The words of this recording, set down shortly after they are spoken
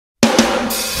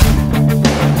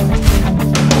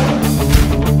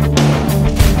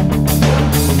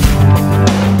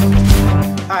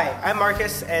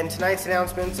Marcus, and tonight's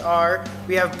announcements are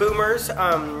we have Boomers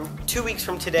 2 weeks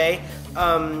from today.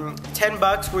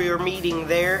 $10 we are meeting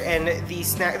there, and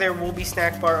there will be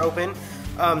snack bar open.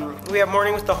 We have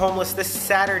Morning with the Homeless this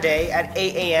Saturday at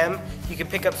 8 a.m. You can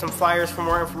pick up some flyers for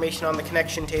more information on the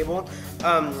connection table.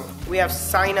 We have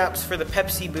sign-ups for the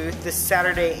Pepsi booth this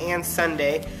Saturday and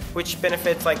Sunday, which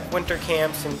benefits like winter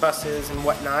camps and buses and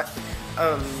whatnot.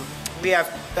 We have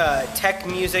tech,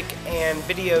 music, and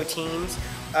video teams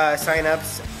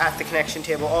sign-ups at the connection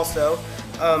table also.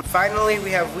 Finally,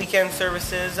 we have weekend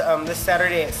services this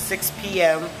Saturday at 6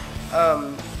 p.m.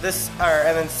 And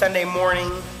then Sunday morning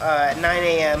at 9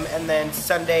 a.m. and then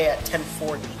Sunday at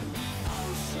 10:40.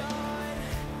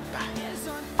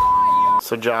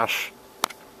 So Josh,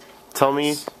 tell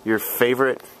me your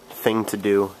favorite thing to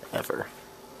do ever.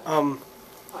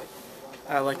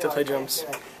 I like to play drums.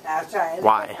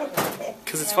 Why?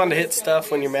 Because it's fun to hit stuff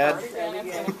when you're mad.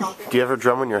 Do you ever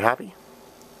drum when you're happy?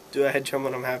 Do I hit drum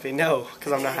when I'm happy? No,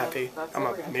 because I'm not happy. I'm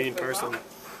a mean person.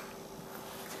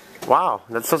 Wow,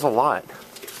 that says a lot.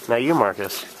 Now you,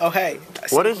 Marcus. Oh, hey.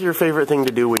 What is your favorite thing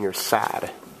to do when you're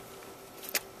sad?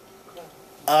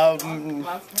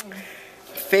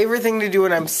 Favorite thing to do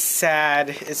when I'm sad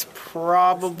is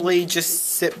probably just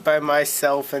sit by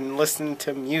myself and listen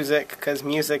to music, because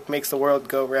music makes the world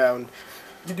go round.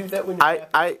 You do that when you're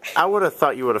happy? I would have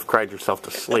thought you would have cried yourself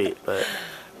to sleep, but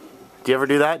do you ever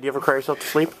do that? Do you ever cry yourself to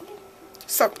sleep?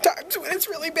 Sometimes when it's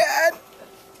really bad.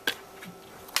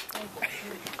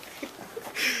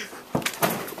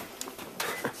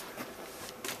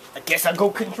 I guess I'll go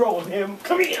control him.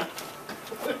 Come here.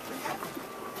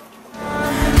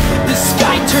 The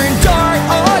sky turned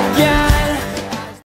dark.